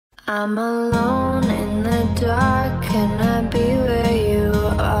I'm alone in the dark, can I be where you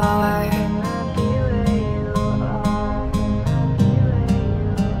are?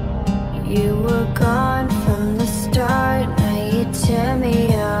 You were gone from the start, now you tear me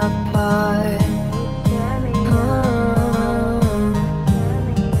apart.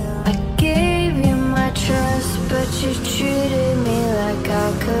 I gave you my trust, but you treated me like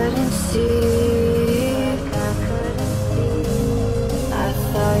I couldn't see. I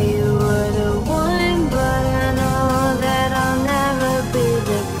thought you were the one, but I know that I'll never be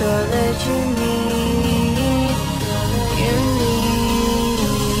the girl that you need. You need.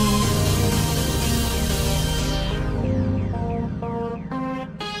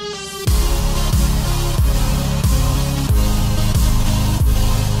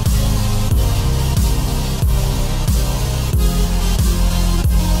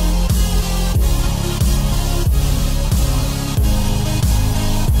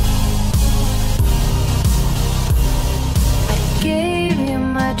 Gave you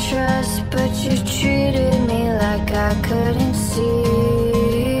my trust, but you treated me like I couldn't see.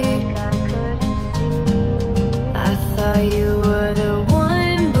 I thought you were the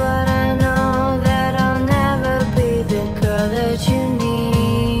one, but I know that I'll never be the girl that you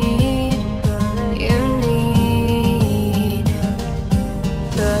need. You need,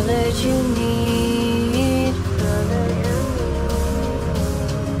 girl that you need,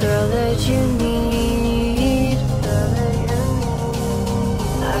 girl that you need.